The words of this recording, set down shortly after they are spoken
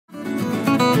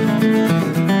Hey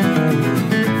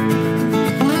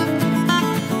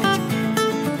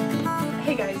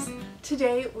guys,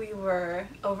 today we were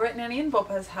over at Nanny and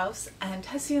Bopa's house and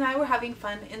Tessie and I were having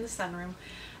fun in the sunroom,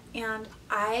 and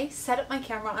I set up my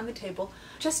camera on the table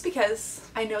just because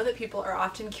I know that people are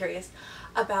often curious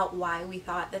about why we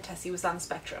thought that Tessie was on the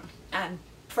spectrum. And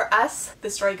for us,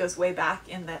 the story goes way back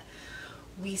in that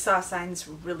we saw signs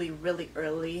really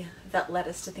early that led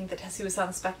us to think that Tessie was on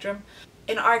the spectrum.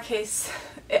 In our case,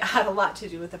 it had a lot to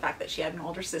do with the fact that she had an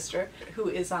older sister who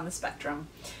is on the spectrum.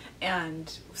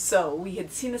 And so we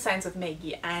had seen the signs with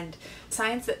Maggie, and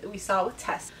signs that we saw with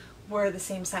Tess were the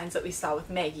same signs that we saw with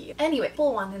Maggie. Anyway,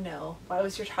 people want to know, why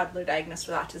was your toddler diagnosed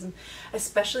with autism?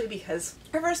 Especially because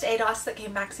her first ADOS that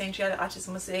came back saying she had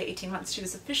autism was at 18 months. She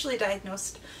was officially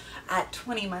diagnosed at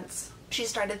 20 months. She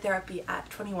started therapy at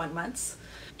 21 months.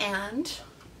 And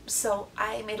so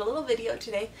I made a little video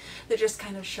today that just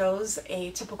kind of shows a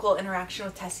typical interaction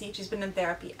with Tessie. She's been in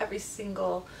therapy every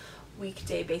single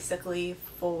weekday basically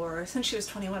since she was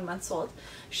 21 months old.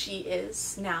 She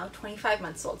is now 25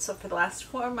 months old, so for the last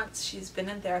 4 months she's been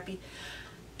in therapy,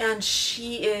 and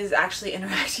she is actually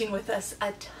interacting with us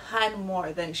a ton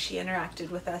more than she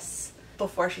interacted with us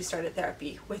before she started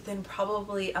therapy. Within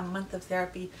probably a month of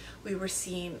therapy, we were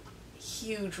seeing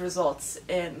huge results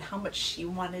in how much she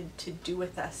wanted to do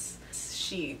with us.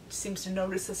 She seems to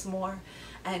notice us more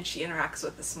and she interacts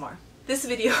with us more. This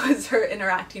video is her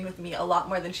interacting with me a lot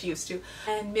more than she used to.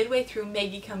 And midway through,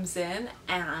 Maggie comes in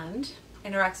and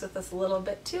interacts with us a little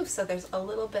bit too, so there's a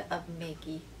little bit of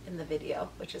Maggie in the video,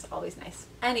 which is always nice.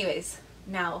 Anyways,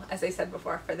 now, as I said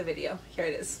before, for the video, here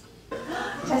it is.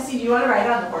 Tessie, do you want to ride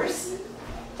on the horse?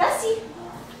 Tessie!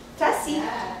 Tessie!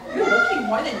 You're looking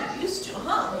more than you used to,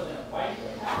 huh?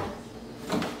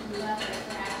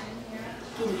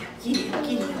 Giddy up, giddy up,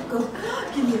 giddy up, go!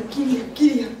 Giddy up, giddy up,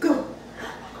 giddy up, go!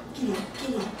 Giddy up,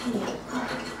 giddy up, giddy up. Oh,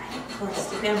 right, of course,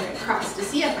 the family across to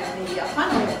see if I may be up on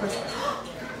her, of course.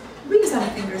 Wings on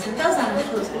her fingers and bells on her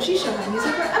toes, and she shall have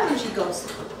music wherever she goes.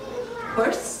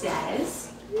 Horse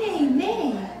says, nay,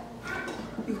 nay.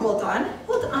 You hold on,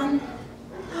 hold on.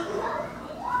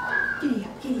 Giddy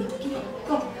up, giddy up, giddy up,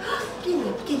 go. Giddy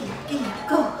up, giddy up, giddy up,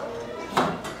 go.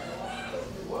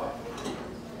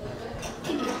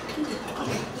 Giddy up, giddy up,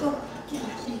 giddy up, go. Giddy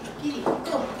up, giddy up, giddy up,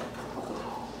 go.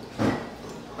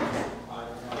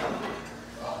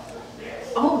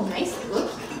 Oh, nice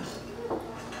looking.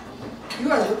 You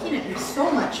are looking at me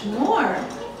so much more.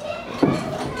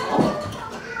 Oh,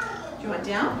 do you want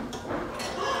down?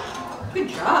 Good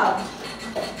job.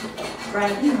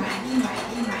 Riding, riding, riding,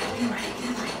 riding, riding, riding, riding.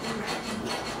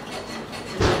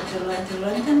 Do you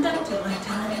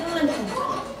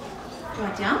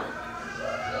want down?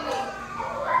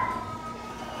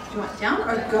 Do you want down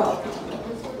or go?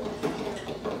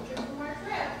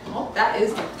 Oh, that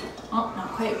is. Oh, not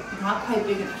quite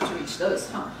big enough to reach those,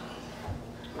 huh?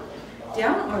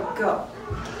 Down or go?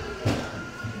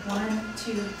 1,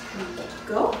 2, 3,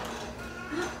 go.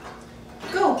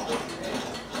 Go.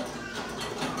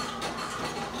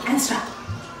 And stop.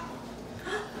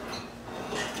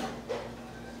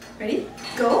 Ready?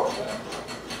 Go.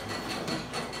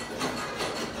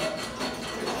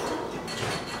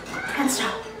 And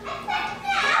stop.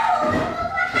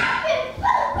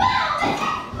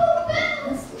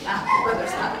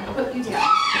 Put you down so I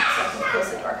can close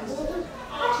the door because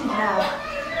it's too loud.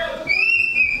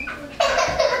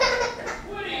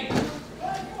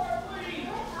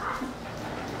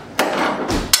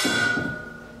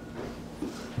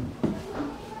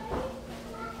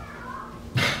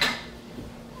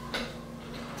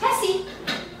 Tessie!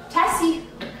 Tessie!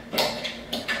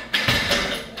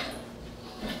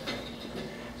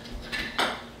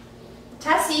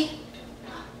 Tessie!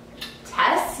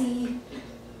 Tessie!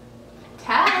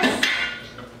 Tess!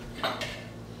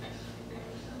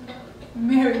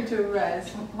 Married to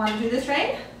Rez. Want to do the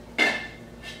train?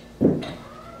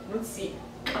 Let's see.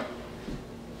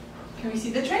 Can we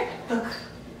see the train? Look.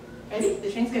 Ready?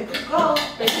 The train's gonna go. Go.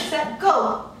 Ready, set,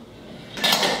 go.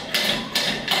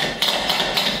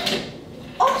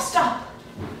 Oh, stop.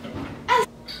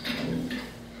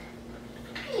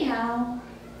 Meow.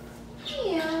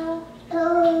 Meow.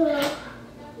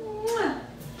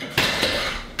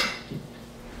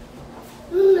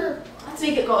 Let's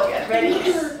make it go again. Ready?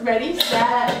 Ready,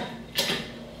 set,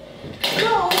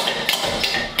 go.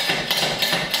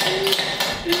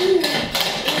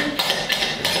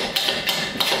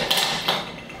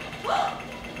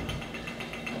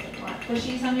 Want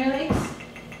pushies on your legs?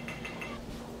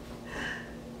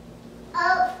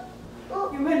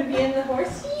 You want to be in the horse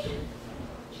seat?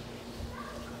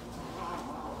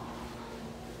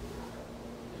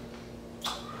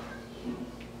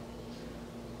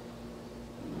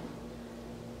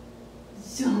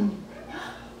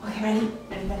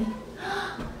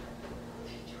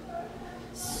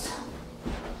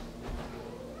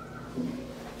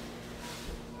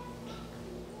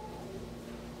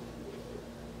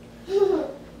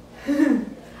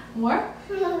 More?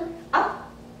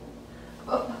 Up.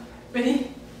 Oh.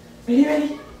 Ready? Ready,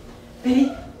 ready?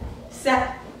 Ready,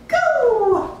 set,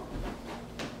 go!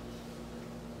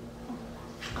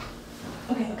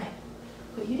 Okay, okay.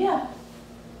 Put you down.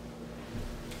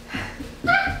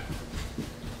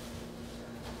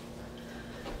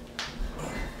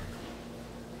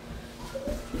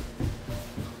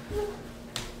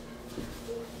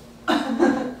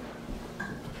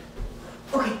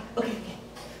 Okay, okay, okay.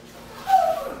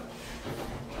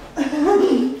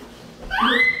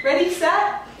 Ready,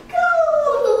 set,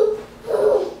 go!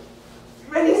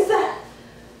 Ready, set,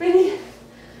 ready,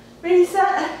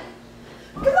 set,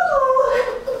 go!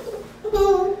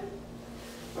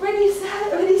 Ready,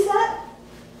 set,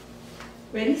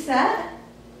 ready, set,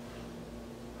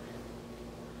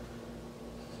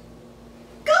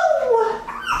 go!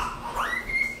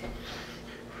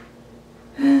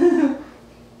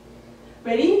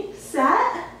 Ready,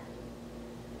 set.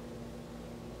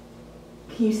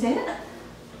 Can you say it?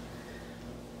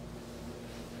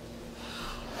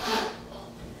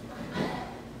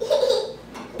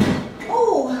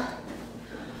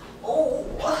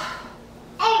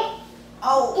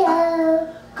 Oh,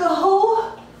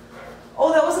 go.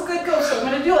 Oh, that was a good go, so I'm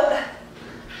gonna do it.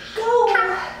 Go.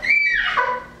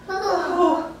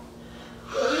 Go.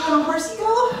 You want a horsey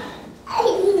go?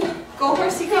 Go,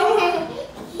 horsey, go.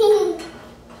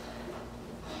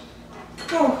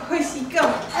 Go, horsey,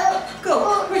 go.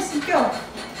 Go, horsey, go.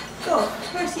 Go,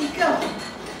 horsey, go.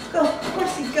 Go,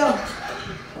 horsey, go.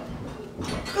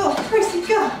 Go, horsey,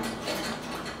 go.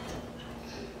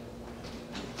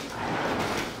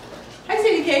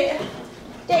 Kate.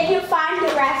 Did you find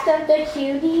the rest of the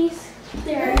cuties?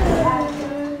 There.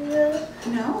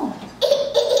 No.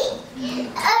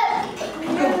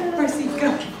 Go, Percy, go.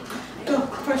 Go,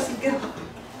 Percy, go.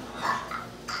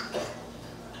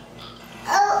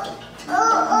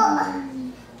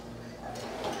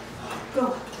 Go,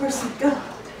 Percy, go.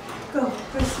 Go,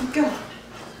 Percy, go.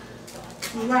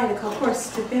 Ride a horse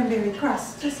to Banbury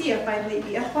Cross to see a fine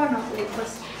lady, a far off late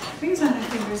horse. Rings on her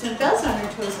fingers and bells on her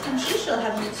toes, and she shall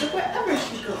have music wherever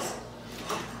she goes.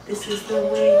 This is the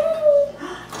way.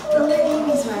 The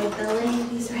ladies ride, the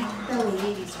ladies ride, the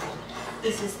ladies ride.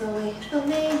 This is the way the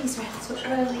ladies ride so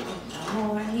early in the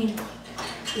morning.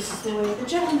 This is the way the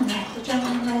gentlemen ride, the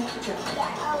gentlemen ride, the gentlemen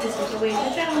ride. This is the way the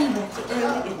gentlemen ride so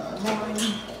early in the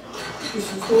morning. This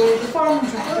is the way the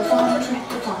farmers ride, the farmers ride,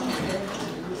 the farmers ride.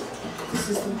 This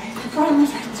is the way the farmers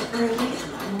ride so early in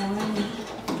the morning.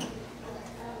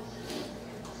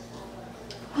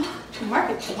 To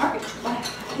market, to buy a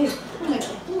hey,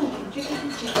 jiggity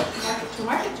jig. To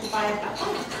market, to buy a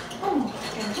oh,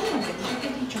 and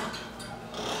jiggity jog.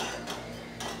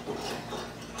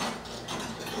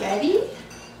 Ready,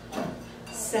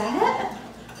 set,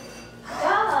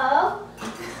 Go.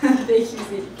 Thank you,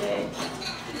 sweetie Kay.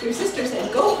 Your sister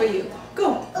said go for you.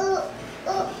 Go.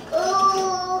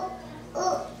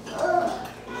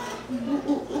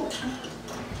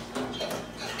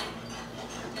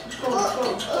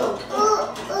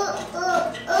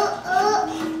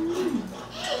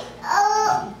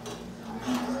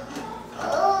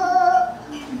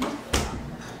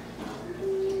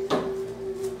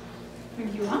 What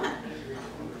do you want?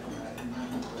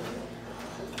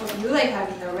 Well, you like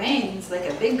having the reins like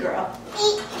a big girl.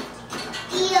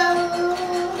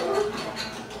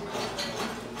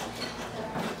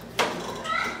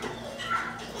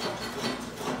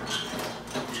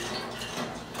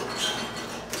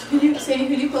 Sadie,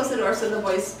 could you close the door so the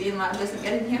voice being loud doesn't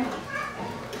get in here?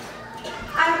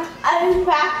 I'm in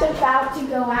fact about to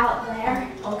go out there.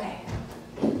 Okay.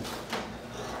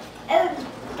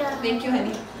 Thank you,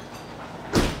 honey.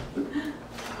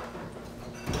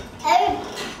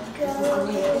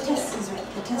 The Tessie's right,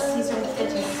 the Tessie's right, the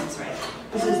Tessie's right.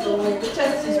 This is the way the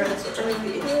Tessie's right so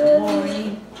early in the morning.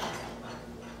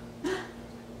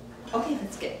 Okay,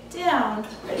 let's get down.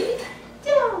 Ready?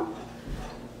 Down.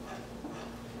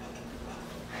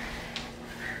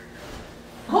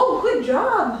 Oh, good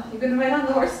job. You gonna ride on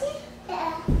the horsey?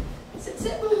 Yeah. Sit,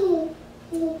 sit.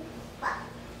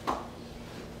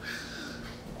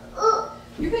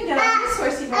 You're gonna get on this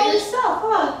horsey by yourself,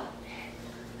 huh?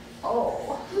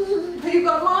 Oh, but you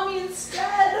got mommy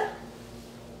instead.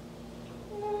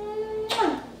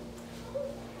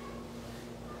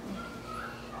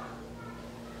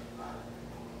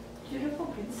 Beautiful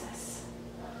princess.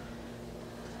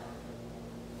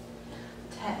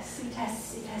 Tessie,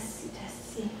 Tessie, Tessie,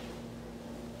 Tessie.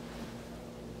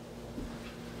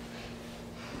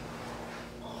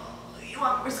 You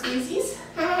want more squeezies?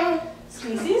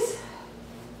 Squeezies?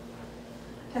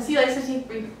 Tessie likes to take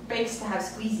breaks to have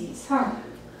squeezies, huh?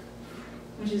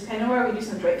 which is kind of where we do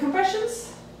some joint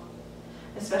compressions,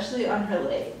 especially on her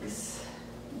legs.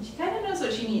 And she kind of knows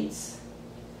what she needs.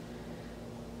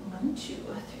 1, 2,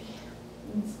 3.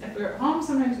 If we're at home,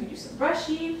 sometimes we do some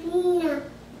brushing.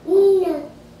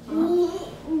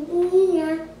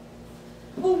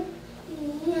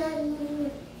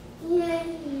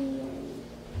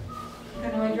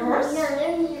 Gonna ride your horse?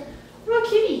 What about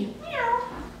Kitty? Meow.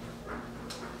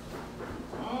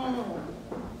 Oh.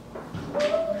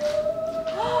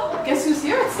 Guess who's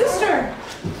here? It's sister.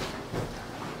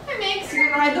 Hi, Megs. You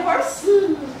gonna ride the horse?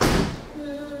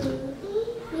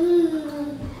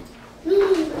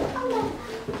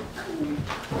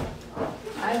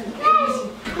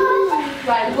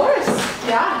 Ride the horse.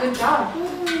 Yeah, good job.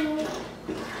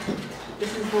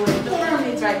 This is the way the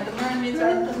mermaids ride. The mermaids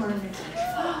ride. The mermaids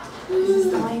ride. This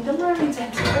is the way the mermaids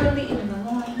ride early in the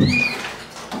morning.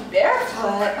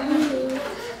 Barefoot.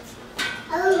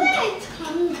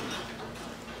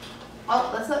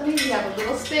 Oh, let's let Maggie have a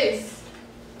little space.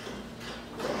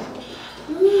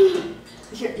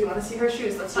 Here, you want to see her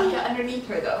shoes? Let's not get underneath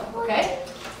her though, okay?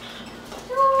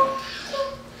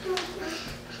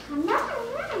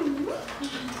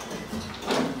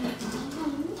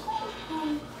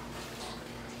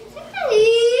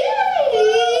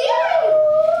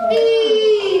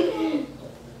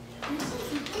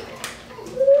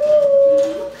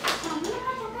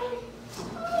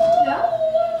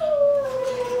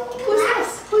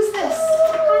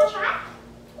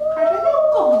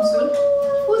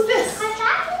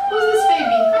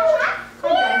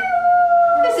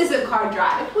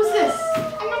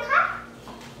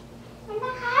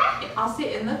 I'll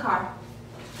sit in the car.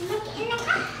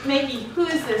 Maggie, who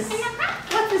is this?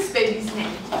 What's this baby's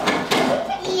name?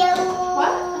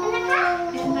 What?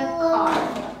 In the car.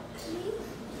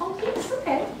 Oh, it's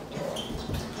okay.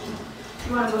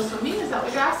 You want to go swimming? Is that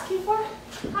what you're asking for?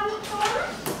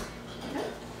 Yeah.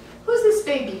 Who's this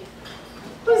baby?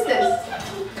 Who's this?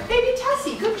 Baby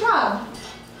Tessie, good job.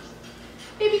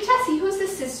 Baby Tessie, who's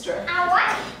this sister?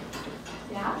 Yeah?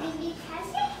 Baby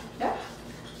Tessie? Yeah.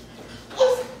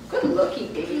 Good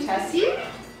looking, baby Tessie.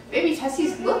 Baby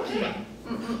Tessie's looking.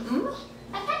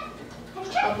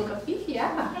 Bubblegupy,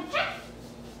 yeah.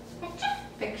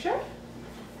 Picture?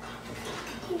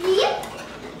 Yep.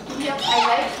 Yep,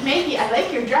 Maggie, I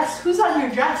like your dress. Who's on your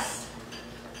dress?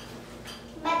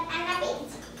 Banana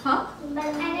Beast. Huh?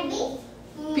 Banana Beast.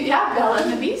 Yeah, Belle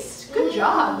and the Beast. Good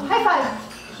job. High five.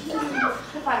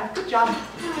 High five. Good job.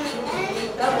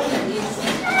 Belle and the Beast.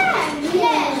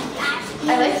 I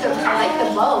like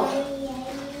the bow.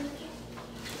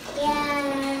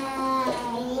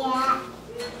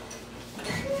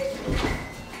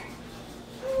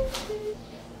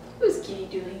 Who's Kitty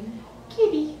doing?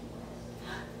 Kitty.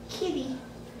 Kitty.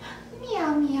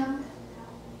 Meow meow.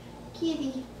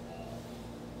 Kitty.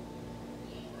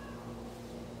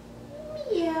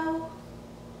 Meow.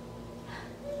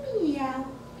 Meow.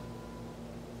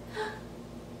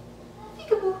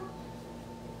 Peekaboo.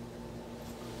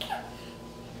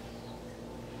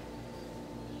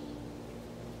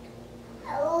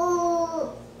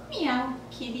 Oh. Meow,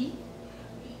 kitty.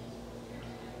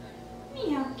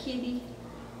 Meow, kitty.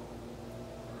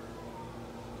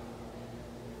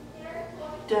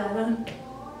 Dun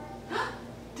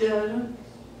dun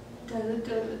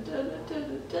dun dun.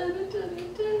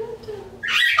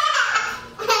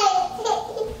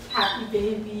 Happy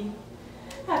baby.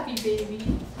 Happy baby.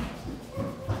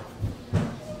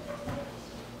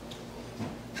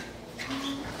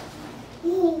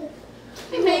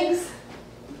 Hey, Megs.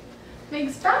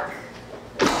 Megs back.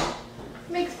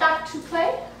 Megs back to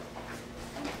play.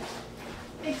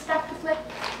 Megs back to play.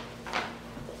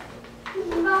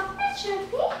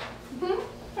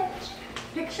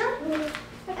 Picture?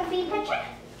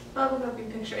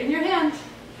 Bubblegupy picture. In your hand.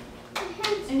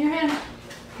 In your hand.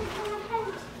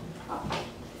 Oh.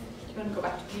 You want to go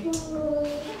back to me?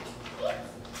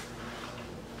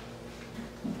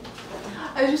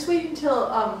 I was just waiting till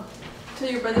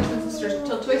your brothers and sisters,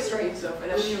 till Toy Story is over,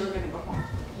 then we were gonna go home.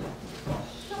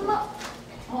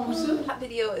 Home soon. That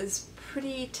video is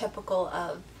pretty typical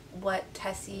of what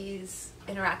Tessie's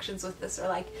interactions with this are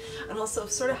like, and also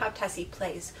sort of how Tessie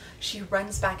plays. She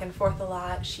runs back and forth a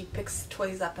lot, she picks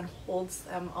toys up and holds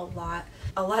them a lot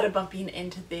of bumping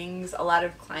into things, a lot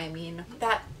of climbing.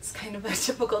 That's kind of a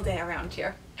typical day around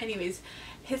here. Anyways,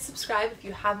 hit subscribe if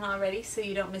you haven't already so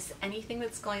you don't miss anything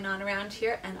that's going on around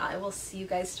here, and I will see you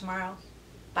guys tomorrow.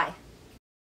 Bye.